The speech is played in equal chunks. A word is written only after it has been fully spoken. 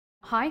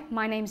Hi,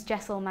 my name's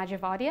Jassel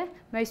Majevadia.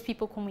 Most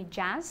people call me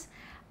Jazz.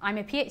 I'm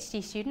a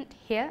PhD student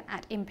here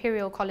at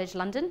Imperial College,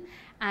 London,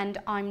 and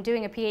I'm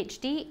doing a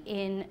PhD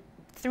in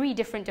 3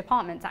 different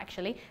departments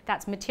actually.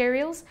 That's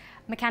materials,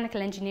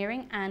 mechanical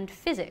engineering, and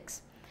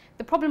physics.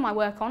 The problem I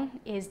work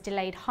on is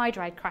delayed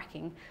hydride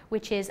cracking,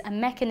 which is a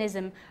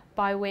mechanism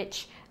by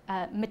which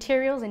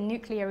materials in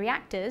nuclear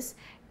reactors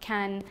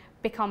can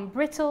become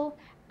brittle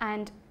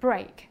and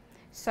break.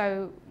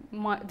 So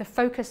the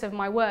focus of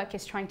my work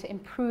is trying to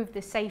improve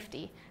the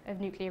safety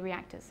of nuclear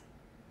reactors.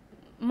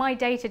 My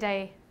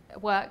day-to-day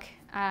work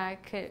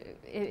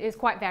is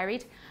quite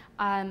varied.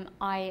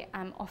 I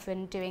am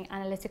often doing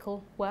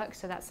analytical work,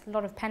 so that's a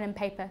lot of pen and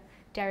paper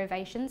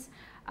derivations,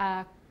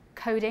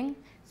 coding,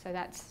 so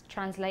that's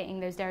translating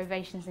those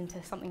derivations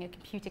into something a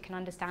computer can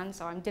understand.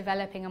 So I'm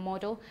developing a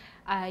model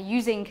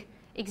using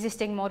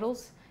existing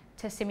models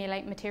to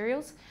simulate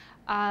materials.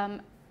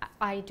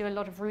 I do a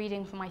lot of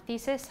reading for my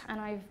thesis,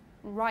 and I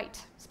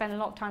spend a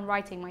lot of time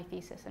writing my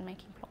thesis and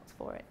making plots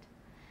for it.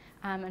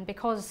 And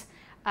because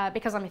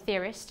I'm a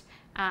theorist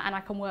and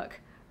I can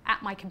work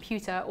at my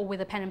computer or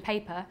with a pen and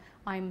paper,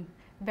 I'm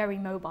very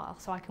mobile,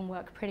 so I can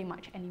work pretty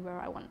much anywhere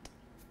I want.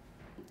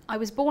 I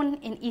was born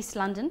in East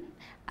London,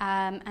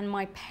 and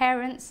my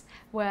parents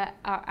are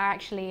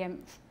actually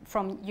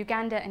from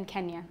Uganda and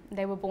Kenya.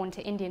 They were born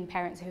to Indian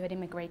parents who had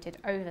immigrated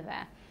over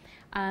there.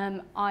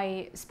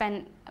 I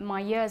spent my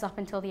years up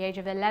until the age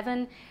of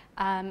 11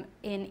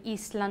 in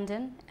East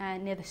London,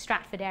 near the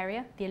Stratford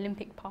area, the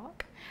Olympic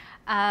Park.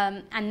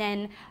 And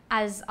then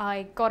as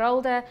I got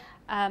older,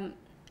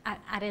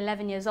 at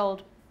 11 years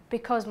old,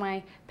 because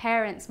my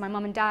parents, my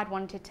mum and dad,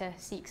 wanted to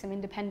seek some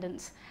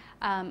independence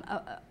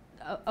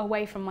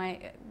away from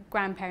my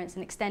grandparents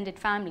and extended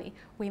family,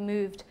 we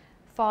moved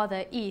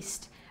farther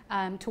east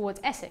towards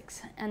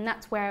Essex. And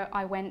that's where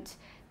I went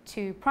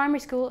to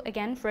primary school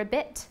again for a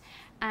bit,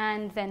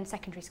 and then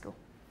secondary school.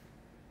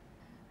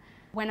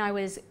 When I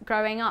was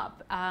growing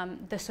up,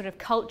 the sort of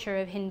culture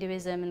of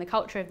Hinduism and the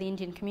culture of the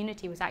Indian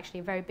community was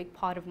actually a very big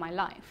part of my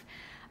life.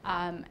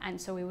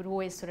 And so we would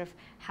always sort of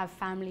have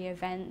family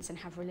events and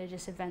have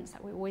religious events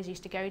that we always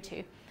used to go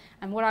to.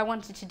 And what I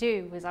wanted to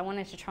do was I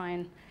wanted to try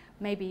and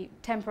maybe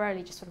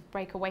temporarily just sort of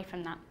break away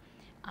from that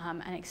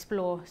and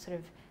explore sort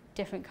of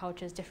different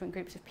cultures, different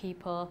groups of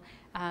people,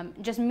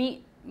 just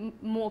meet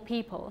more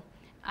people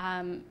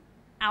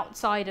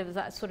outside of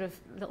that sort of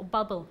little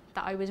bubble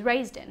that I was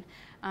raised in.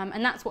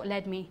 And that's what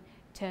led me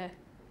to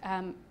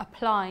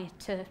apply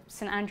to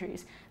St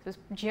Andrews. It was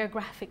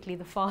geographically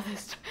the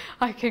farthest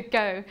I could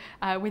go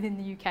within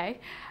the UK.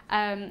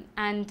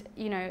 And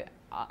you know,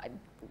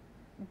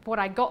 what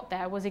I got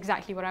there was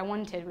exactly what I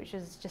wanted, which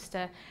was just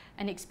an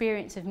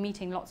experience of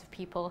meeting lots of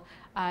people,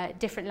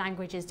 different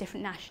languages,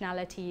 different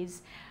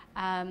nationalities,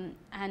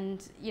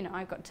 and you know,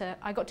 I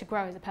got to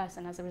grow as a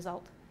person as a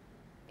result.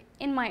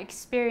 In my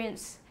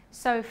experience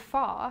so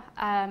far,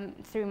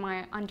 through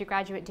my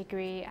undergraduate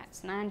degree at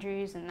St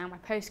Andrews and now my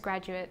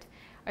postgraduate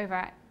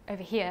over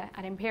here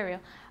at Imperial,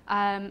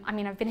 I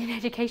mean, I've been in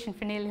education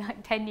for nearly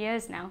like 10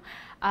 years now.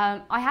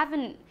 I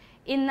haven't,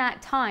 in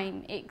that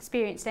time,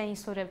 experienced any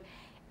sort of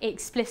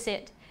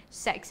explicit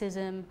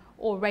sexism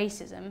or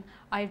racism.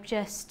 I've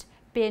just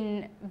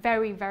been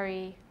very,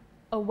 very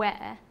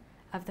aware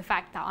of the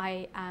fact that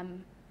I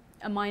am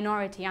a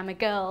minority, I'm a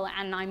girl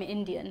and I'm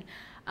Indian.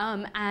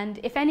 And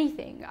if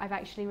anything, I've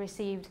actually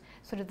received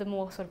sort of the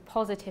more sort of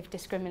positive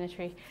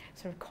discriminatory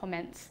sort of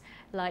comments,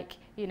 like,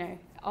 you know,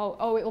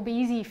 oh, it will be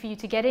easy for you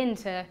to get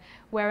into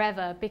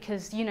wherever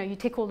because, you know, you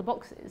tick all the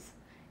boxes.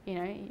 You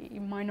know,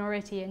 you're a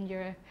minority and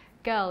you're a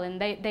girl,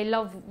 and they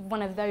love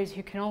one of those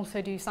who can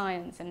also do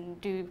science and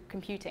do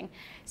computing.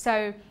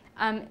 So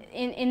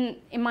in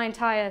my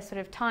entire sort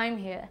of time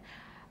here,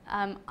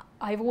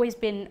 I've always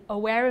been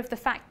aware of the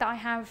fact that I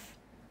have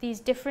these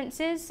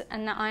differences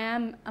and that I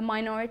am a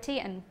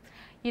minority, and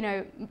you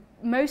know,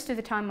 most of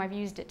the time I've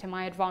used it to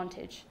my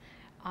advantage,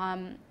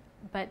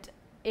 but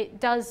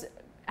it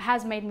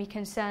has made me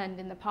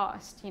concerned in the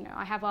past. You know,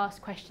 I have asked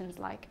questions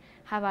like,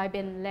 have I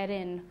been let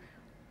in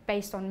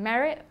based on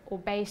merit or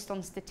based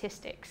on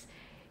statistics?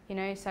 You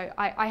know, so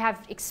I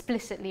have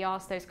explicitly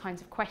asked those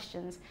kinds of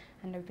questions,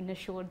 and I've been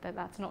assured that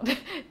that's not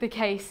the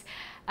case,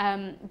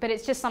 but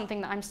it's just something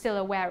that I'm still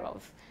aware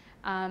of,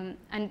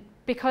 and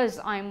because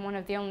I'm one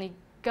of the only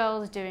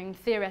girls doing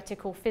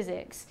theoretical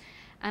physics,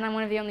 and I'm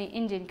one of the only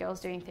Indian girls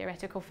doing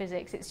theoretical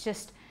physics,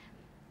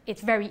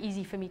 it's very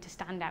easy for me to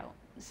stand out.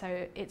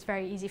 So it's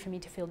very easy for me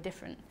to feel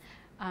different.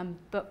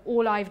 But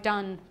all I've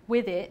done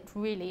with it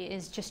really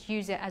is just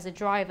use it as a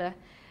driver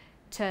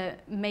to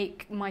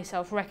make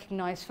myself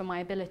recognized for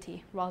my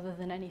ability rather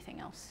than anything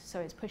else. So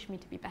it's pushed me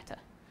to be better.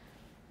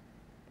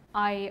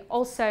 I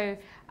also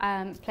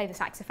play the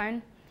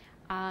saxophone.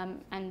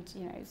 And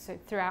you know, so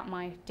throughout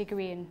my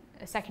degree in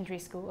secondary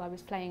school, I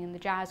was playing in the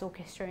jazz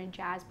orchestra and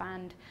jazz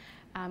band.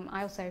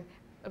 I also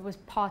was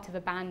part of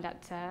a band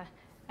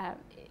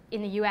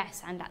in the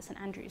US and at St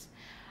Andrews.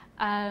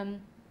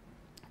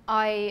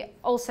 I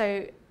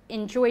also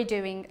enjoy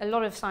doing a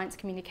lot of science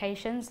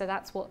communication, so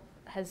that's what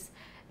has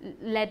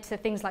led to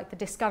things like the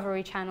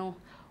Discovery Channel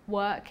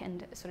work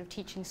and sort of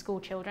teaching school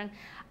children.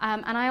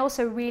 And I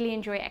also really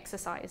enjoy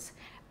exercise,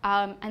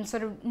 and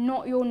sort of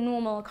not your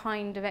normal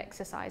kind of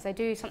exercise. I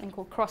do something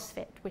called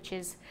CrossFit, which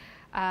is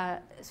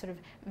sort of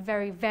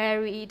very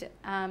varied,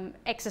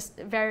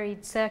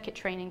 varied circuit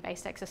training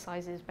based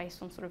exercises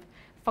based on sort of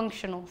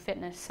functional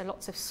fitness, so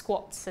lots of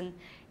squats and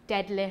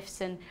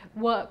deadlifts and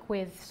work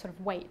with sort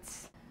of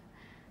weights.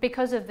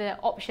 Because of the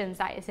options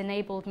that it's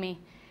enabled me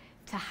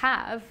to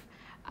have,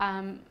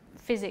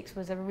 physics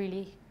was a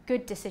really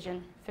good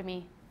decision for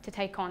me to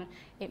take on.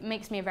 It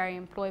makes me a very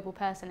employable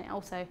person. It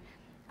also,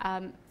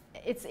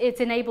 it's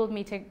enabled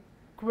me to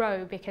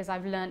grow because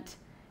I've learnt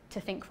to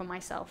think for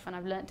myself and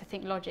I've learnt to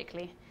think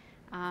logically.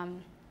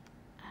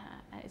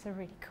 It's a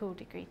really cool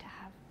degree to have.